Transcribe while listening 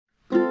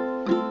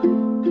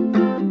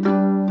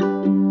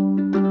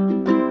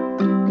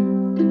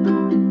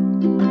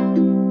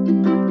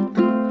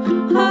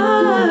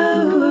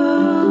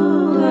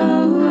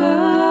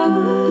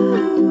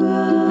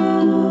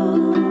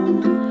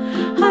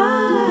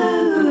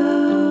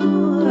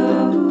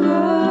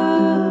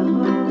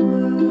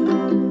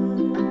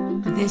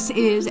This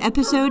is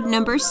episode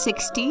number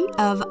 60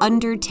 of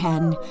Under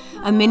 10,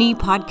 a mini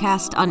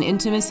podcast on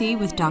intimacy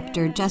with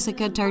Dr.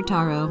 Jessica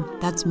Tartaro.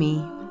 That's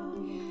me.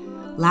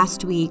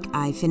 Last week,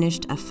 I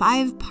finished a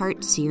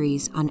 5-part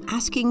series on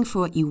asking for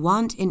what you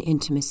want in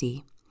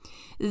intimacy.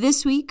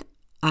 This week,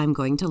 I'm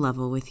going to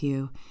level with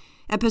you.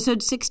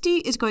 Episode 60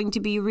 is going to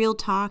be real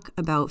talk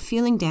about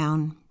feeling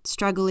down,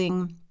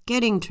 struggling,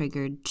 getting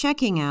triggered,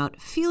 checking out,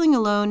 feeling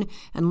alone,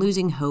 and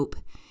losing hope.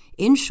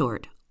 In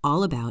short,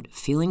 all about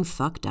feeling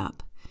fucked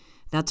up.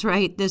 That's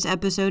right, this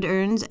episode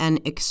earns an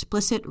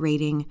explicit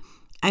rating.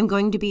 I'm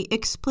going to be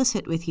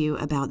explicit with you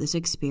about this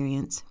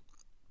experience.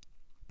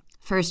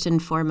 First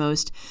and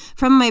foremost,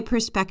 from my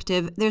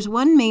perspective, there's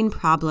one main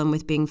problem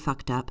with being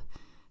fucked up.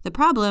 The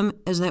problem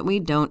is that we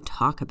don't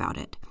talk about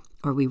it,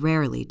 or we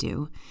rarely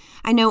do.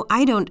 I know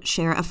I don't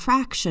share a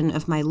fraction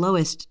of my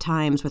lowest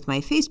times with my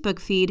Facebook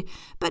feed,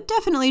 but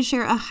definitely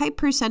share a high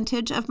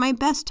percentage of my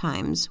best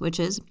times, which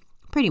is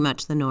pretty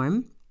much the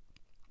norm.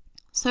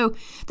 So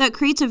that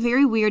creates a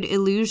very weird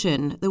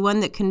illusion, the one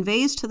that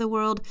conveys to the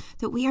world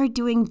that we are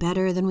doing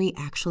better than we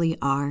actually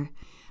are.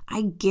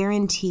 I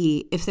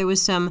guarantee if there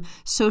was some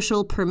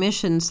social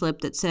permission slip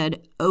that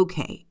said,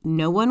 okay,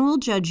 no one will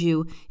judge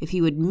you if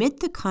you admit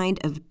the kind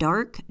of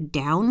dark,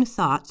 down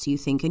thoughts you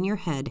think in your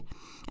head,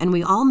 and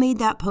we all made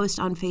that post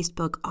on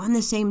Facebook on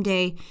the same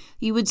day,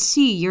 you would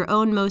see your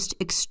own most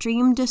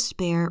extreme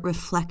despair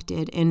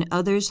reflected in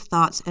others'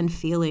 thoughts and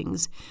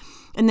feelings.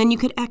 And then you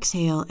could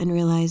exhale and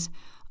realize,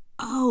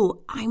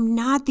 oh, I'm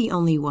not the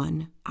only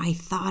one. I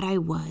thought I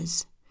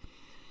was.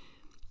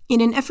 In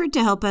an effort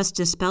to help us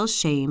dispel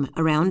shame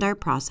around our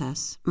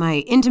process, my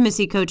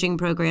intimacy coaching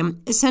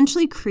program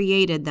essentially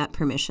created that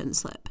permission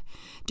slip.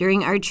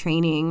 During our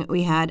training,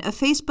 we had a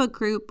Facebook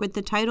group with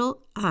the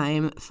title,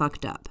 I'm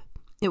Fucked Up.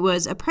 It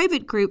was a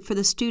private group for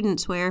the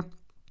students where,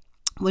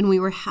 when we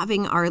were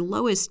having our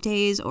lowest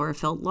days or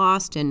felt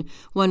lost in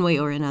one way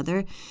or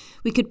another,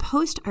 we could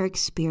post our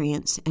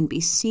experience and be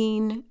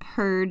seen,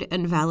 heard,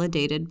 and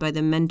validated by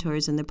the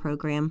mentors in the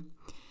program.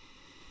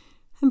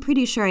 I'm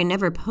pretty sure I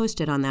never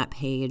posted on that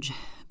page,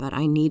 but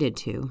I needed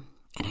to,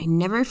 and I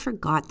never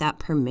forgot that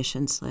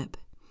permission slip.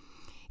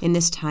 In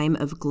this time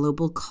of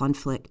global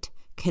conflict,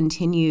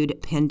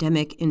 continued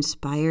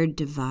pandemic-inspired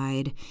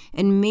divide,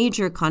 and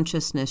major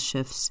consciousness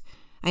shifts,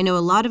 I know a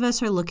lot of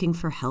us are looking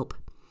for help,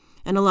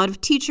 and a lot of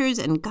teachers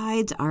and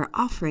guides are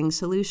offering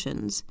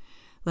solutions.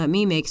 Let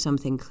me make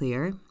something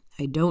clear.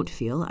 I don't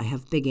feel I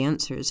have big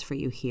answers for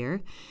you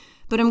here,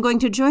 but I'm going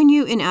to join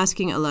you in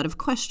asking a lot of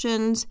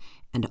questions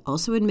and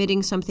also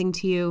admitting something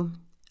to you.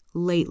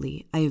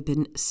 Lately, I have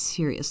been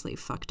seriously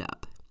fucked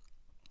up.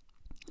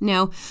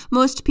 Now,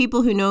 most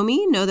people who know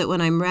me know that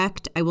when I'm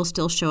wrecked, I will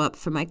still show up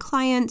for my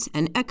clients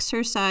and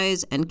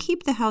exercise and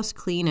keep the house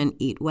clean and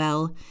eat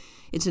well.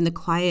 It's in the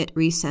quiet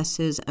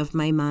recesses of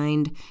my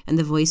mind and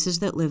the voices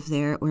that live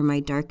there where my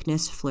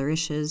darkness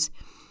flourishes.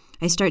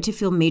 I start to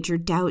feel major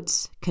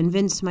doubts,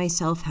 convince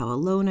myself how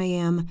alone I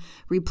am,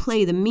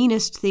 replay the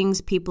meanest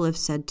things people have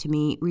said to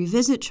me,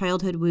 revisit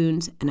childhood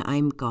wounds, and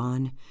I'm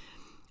gone.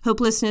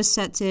 Hopelessness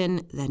sets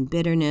in, then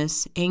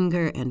bitterness,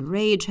 anger, and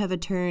rage have a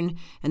turn,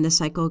 and the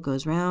cycle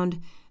goes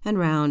round and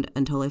round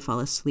until I fall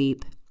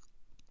asleep.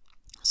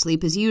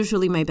 Sleep is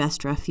usually my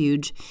best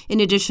refuge, in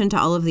addition to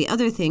all of the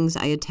other things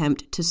I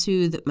attempt to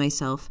soothe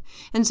myself,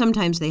 and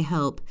sometimes they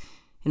help.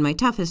 In my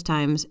toughest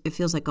times, it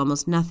feels like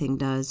almost nothing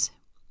does.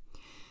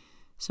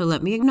 So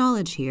let me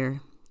acknowledge here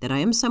that I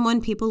am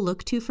someone people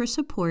look to for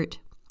support,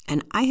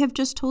 and I have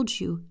just told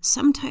you,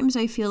 sometimes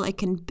I feel I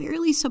can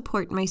barely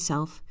support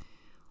myself.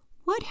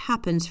 What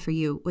happens for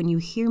you when you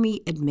hear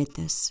me admit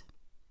this?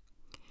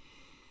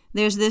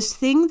 There's this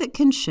thing that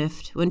can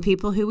shift when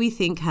people who we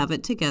think have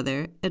it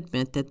together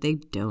admit that they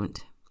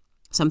don't.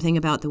 Something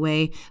about the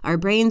way our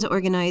brains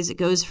organize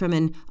goes from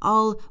an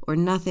all or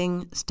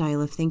nothing style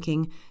of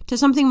thinking to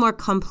something more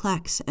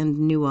complex and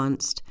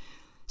nuanced.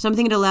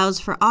 Something that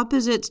allows for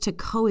opposites to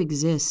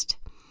coexist.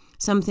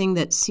 Something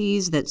that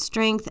sees that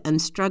strength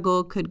and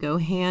struggle could go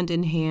hand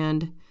in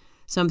hand.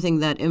 Something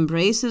that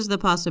embraces the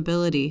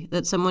possibility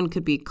that someone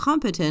could be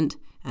competent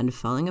and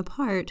falling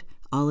apart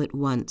all at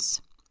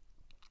once.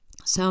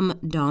 Some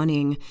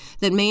dawning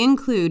that may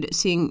include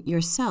seeing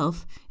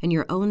yourself and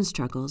your own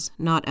struggles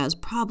not as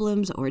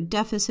problems or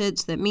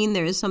deficits that mean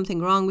there is something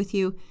wrong with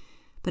you,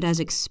 but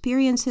as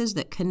experiences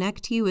that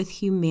connect you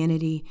with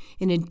humanity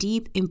in a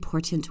deep,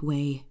 important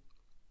way.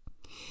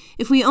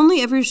 If we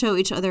only ever show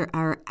each other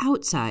our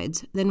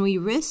outsides, then we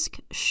risk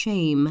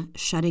shame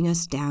shutting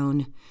us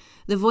down,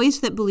 the voice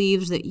that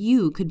believes that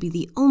you could be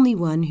the only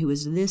one who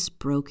is this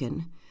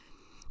broken.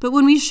 But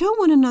when we show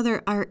one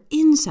another our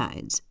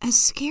insides, as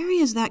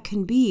scary as that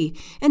can be,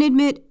 and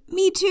admit,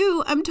 me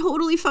too, I'm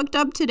totally fucked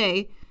up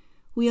today,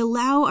 we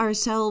allow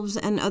ourselves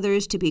and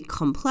others to be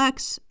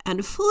complex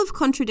and full of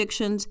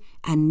contradictions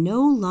and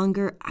no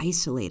longer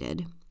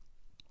isolated.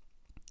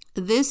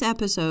 This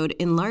episode,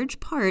 in large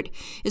part,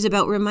 is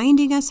about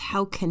reminding us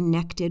how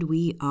connected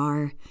we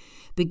are,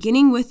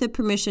 beginning with the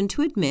permission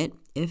to admit,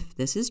 if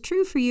this is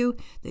true for you,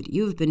 that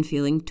you've been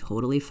feeling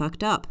totally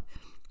fucked up.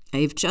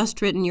 I've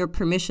just written your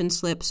permission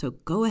slip, so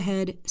go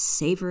ahead,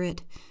 savor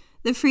it.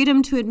 The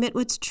freedom to admit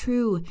what's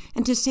true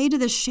and to say to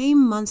the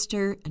shame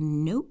monster,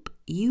 nope,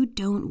 you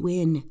don't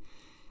win.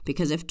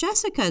 Because if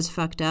Jessica is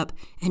fucked up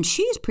and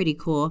she's pretty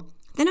cool,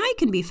 then I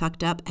can be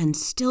fucked up and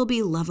still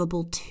be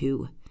lovable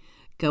too.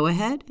 Go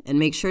ahead and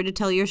make sure to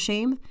tell your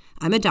shame,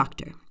 I'm a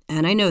doctor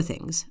and I know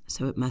things,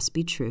 so it must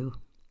be true.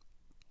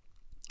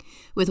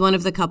 With one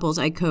of the couples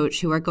I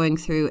coach who are going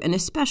through an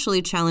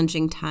especially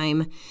challenging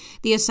time,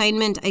 the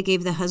assignment I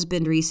gave the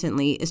husband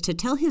recently is to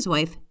tell his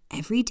wife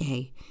every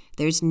day,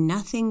 there's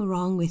nothing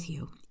wrong with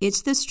you.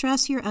 It's the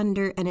stress you're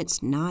under and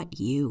it's not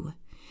you.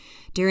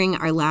 During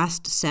our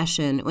last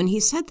session, when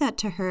he said that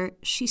to her,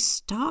 she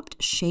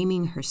stopped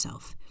shaming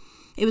herself.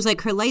 It was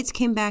like her lights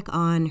came back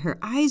on, her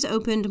eyes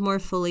opened more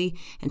fully,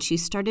 and she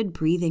started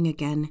breathing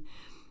again.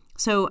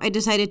 So I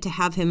decided to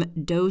have him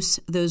dose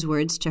those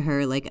words to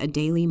her like a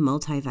daily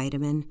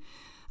multivitamin.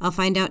 I'll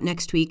find out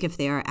next week if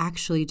they are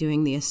actually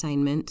doing the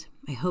assignment.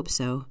 I hope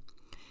so.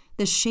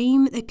 The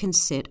shame that can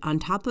sit on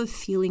top of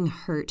feeling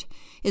hurt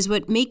is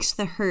what makes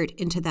the hurt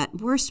into that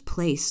worst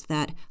place,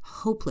 that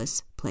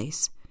hopeless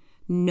place.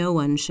 No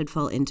one should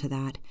fall into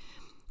that.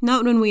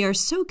 Not when we are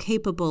so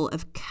capable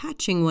of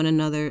catching one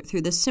another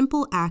through the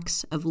simple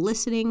acts of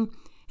listening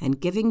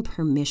and giving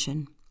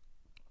permission.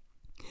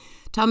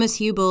 Thomas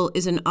Hübl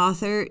is an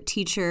author,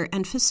 teacher,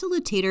 and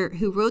facilitator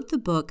who wrote the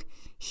book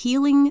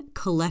Healing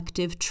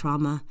Collective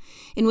Trauma,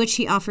 in which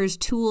he offers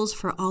tools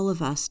for all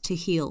of us to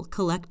heal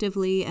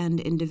collectively and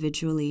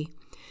individually.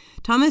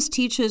 Thomas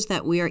teaches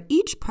that we are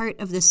each part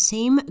of the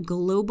same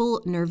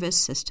global nervous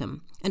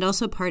system and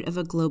also part of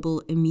a global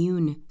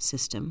immune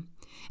system.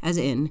 As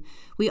in,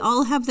 we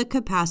all have the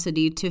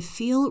capacity to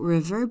feel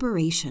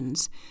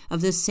reverberations of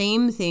the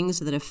same things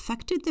that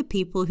affected the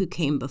people who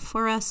came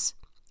before us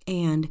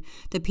and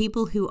the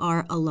people who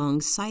are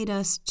alongside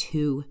us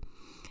too.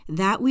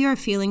 That we are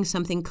feeling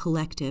something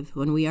collective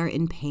when we are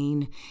in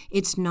pain.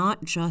 It's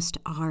not just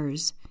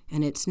ours,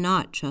 and it's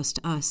not just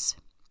us.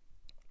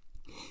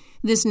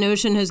 This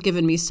notion has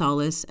given me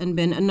solace and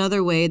been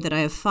another way that I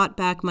have fought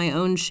back my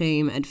own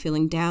shame at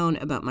feeling down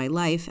about my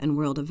life and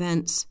world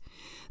events.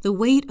 The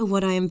weight of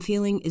what I am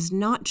feeling is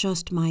not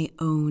just my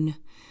own.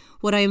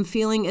 What I am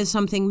feeling is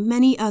something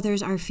many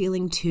others are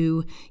feeling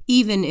too,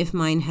 even if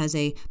mine has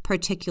a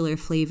particular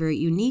flavor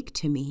unique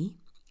to me.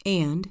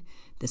 And,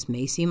 this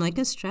may seem like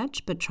a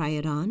stretch, but try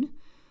it on,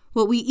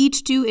 what we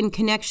each do in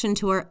connection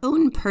to our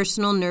own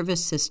personal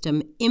nervous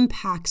system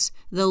impacts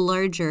the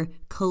larger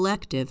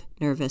collective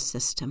nervous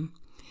system.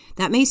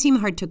 That may seem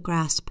hard to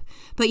grasp,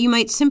 but you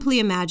might simply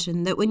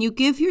imagine that when you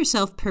give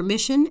yourself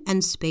permission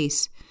and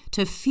space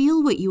to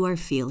feel what you are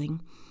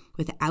feeling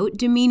without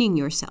demeaning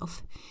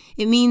yourself,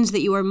 it means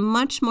that you are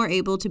much more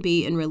able to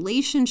be in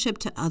relationship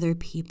to other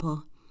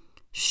people.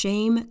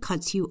 Shame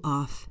cuts you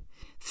off.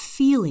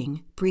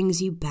 Feeling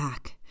brings you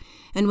back.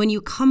 And when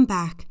you come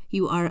back,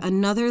 you are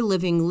another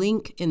living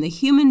link in the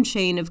human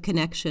chain of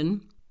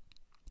connection,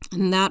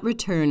 and that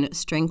return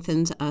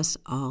strengthens us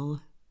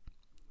all.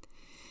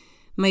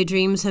 My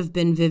dreams have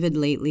been vivid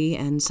lately,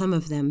 and some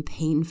of them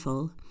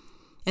painful.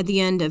 At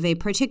the end of a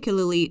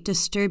particularly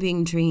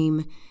disturbing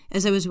dream,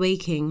 as I was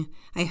waking,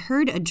 I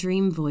heard a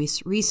dream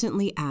voice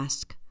recently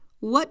ask,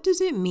 "What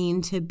does it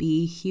mean to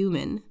be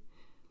human?"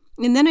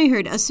 And then I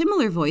heard a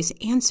similar voice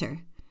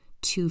answer,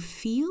 "To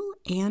feel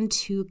and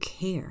to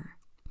care."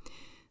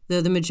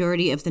 Though the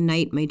majority of the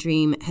night my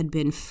dream had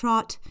been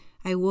fraught,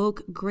 I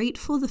woke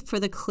grateful for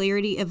the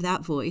clarity of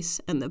that voice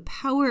and the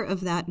power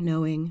of that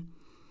knowing.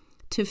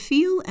 To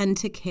feel and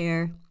to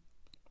care,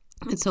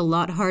 it's a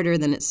lot harder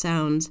than it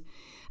sounds.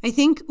 I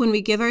think when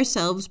we give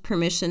ourselves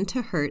permission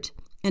to hurt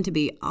and to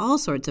be all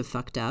sorts of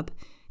fucked up,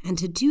 and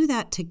to do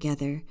that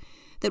together,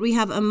 that we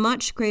have a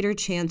much greater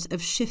chance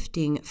of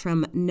shifting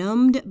from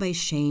numbed by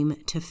shame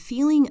to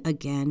feeling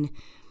again.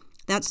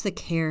 That's the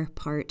care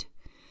part.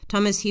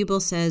 Thomas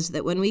Hübl says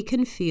that when we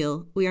can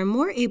feel, we are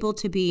more able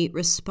to be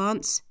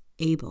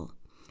response-able,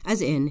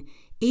 as in,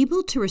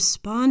 able to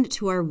respond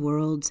to our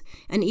worlds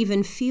and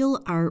even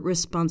feel our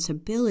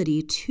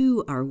responsibility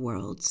to our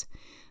worlds.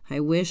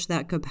 I wish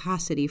that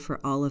capacity for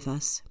all of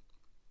us.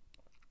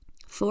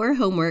 For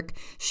homework,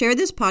 share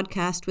this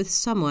podcast with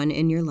someone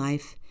in your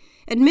life.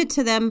 Admit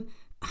to them,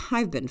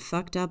 I've been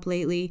fucked up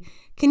lately.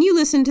 Can you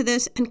listen to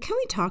this and can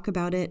we talk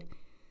about it?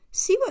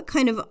 See what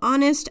kind of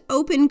honest,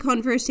 open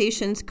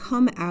conversations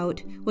come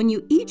out when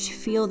you each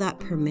feel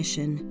that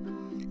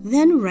permission.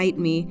 Then write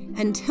me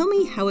and tell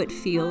me how it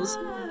feels.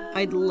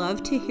 I'd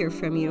love to hear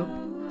from you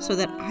so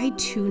that I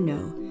too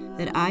know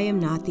that I am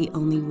not the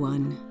only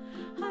one.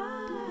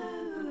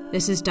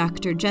 This is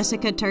Dr.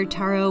 Jessica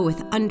Tartaro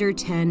with Under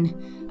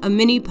 10, a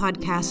mini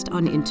podcast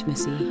on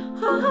intimacy.